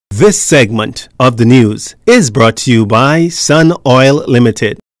This segment of the news is brought to you by Sun Oil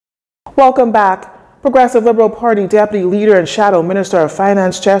Limited. Welcome back. Progressive Liberal Party Deputy Leader and Shadow Minister of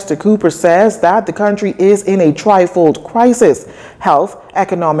Finance Chester Cooper says that the country is in a trifold crisis: health,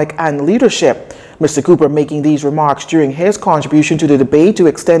 economic, and leadership. Mr. Cooper making these remarks during his contribution to the debate to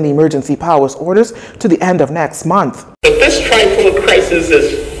extend the emergency powers orders to the end of next month. But this trifold crisis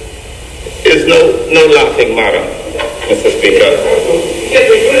is no laughing matter, Mr. Speaker.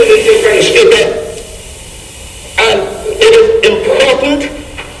 Mr. Speaker, and it is important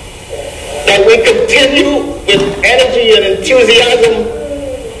that we continue with energy and enthusiasm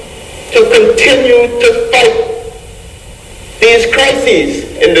to continue to fight these crises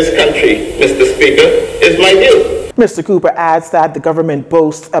in this country, Mr. Speaker, is my view. Mr. Cooper adds that the government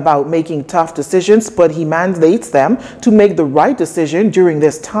boasts about making tough decisions, but he mandates them to make the right decision during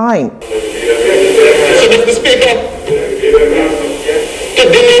this time. So, Mr. Speaker,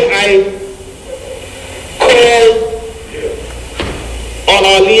 today I call on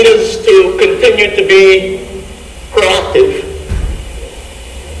our leaders to continue to be proactive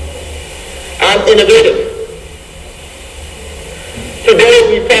and innovative. Today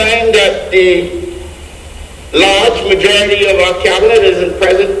we find that the large majority of our cabinet isn't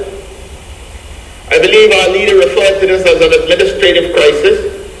present. I believe our leader referred to this as an administrative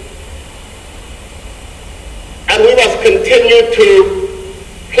crisis. And we must continue to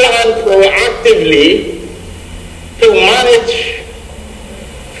plan proactively to manage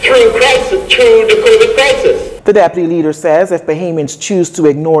through the COVID crisis. The deputy leader says if Bahamians choose to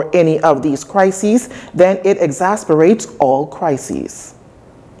ignore any of these crises, then it exasperates all crises.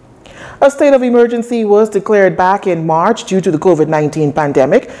 A state of emergency was declared back in March due to the COVID-19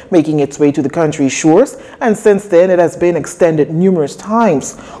 pandemic making its way to the country's shores, and since then it has been extended numerous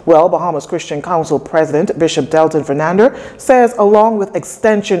times. Well, Bahamas Christian Council President Bishop Delton Fernandez says along with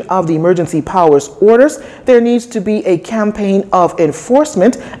extension of the emergency powers orders, there needs to be a campaign of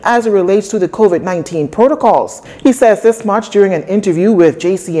enforcement as it relates to the COVID-19 protocols. He says this much during an interview with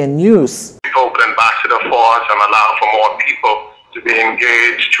JCN News. Open ambassador for us and allow for more people to be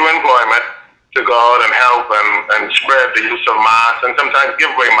engaged through employment to go out and help and spread the use of masks and sometimes give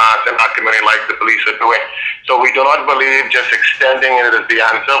away masks in our community like the police are doing. So we do not believe just extending it is the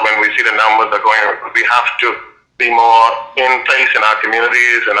answer when we see the numbers are going. We have to be more in place in our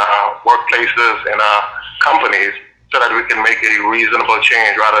communities, in our workplaces, in our companies so that we can make a reasonable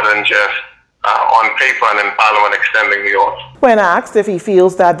change rather than just on paper and in Parliament extending the order. When asked if he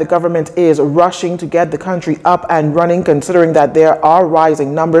feels that the government is rushing to get the country up and running considering that there are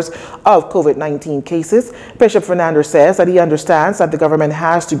rising numbers of COVID-19 cases, Bishop Fernandez says that he understands that the government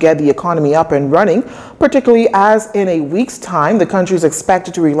has to get the economy up and running, particularly as in a week's time the country is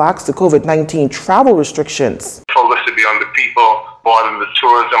expected to relax the COVID-19 travel restrictions. Focus to be on the people more than the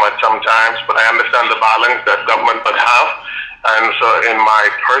tourism at some times, but I understand the balance that government would have. And so in my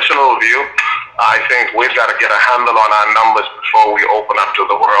personal view, I think we've got to get a handle on our numbers before we open up to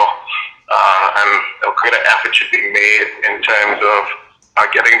the world. And a greater effort should be made in terms of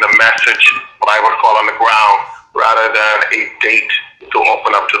getting the message, what I would call on the ground, rather than a date to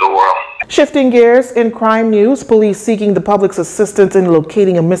open up to the world. Shifting gears in crime news, police seeking the public's assistance in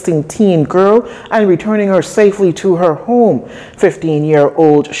locating a missing teen girl and returning her safely to her home.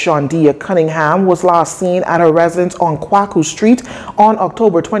 15-year-old Shondia Cunningham was last seen at her residence on Kwaku Street on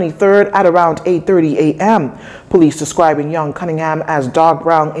October 23rd at around 8:30 a.m. Police describing young Cunningham as dark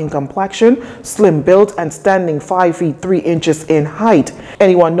brown in complexion, slim built, and standing 5 feet 3 inches in height.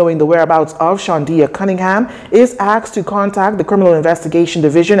 Anyone knowing the whereabouts of Shondia Cunningham is asked to contact the Criminal Investigation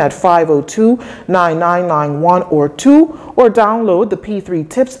Division at 502-9991 or 2, or download the P3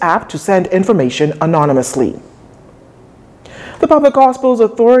 Tips app to send information anonymously. The Public Hospitals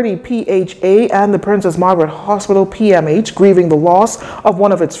Authority, PHA, and the Princess Margaret Hospital, PMH, grieving the loss of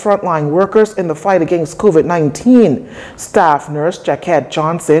one of its frontline workers in the fight against COVID-19. Staff nurse Jaquette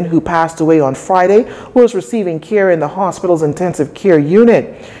Johnson, who passed away on Friday, was receiving care in the hospital's intensive care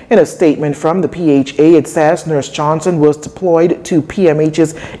unit. In a statement from the PHA, it says Nurse Johnson was deployed to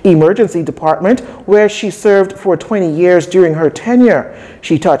PMH's emergency department, where she served for 20 years during her tenure.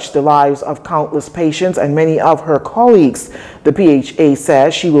 She touched the lives of countless patients and many of her colleagues. The PHA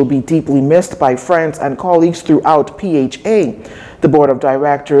says she will be deeply missed by friends and colleagues throughout PHA. The Board of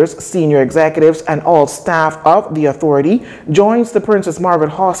Directors, senior executives, and all staff of the authority joins the Princess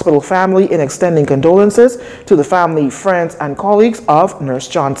Margaret Hospital family in extending condolences to the family, friends, and colleagues of Nurse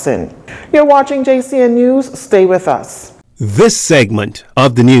Johnson. You're watching JCN News. Stay with us. This segment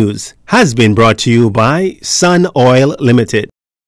of the news has been brought to you by Sun Oil Limited.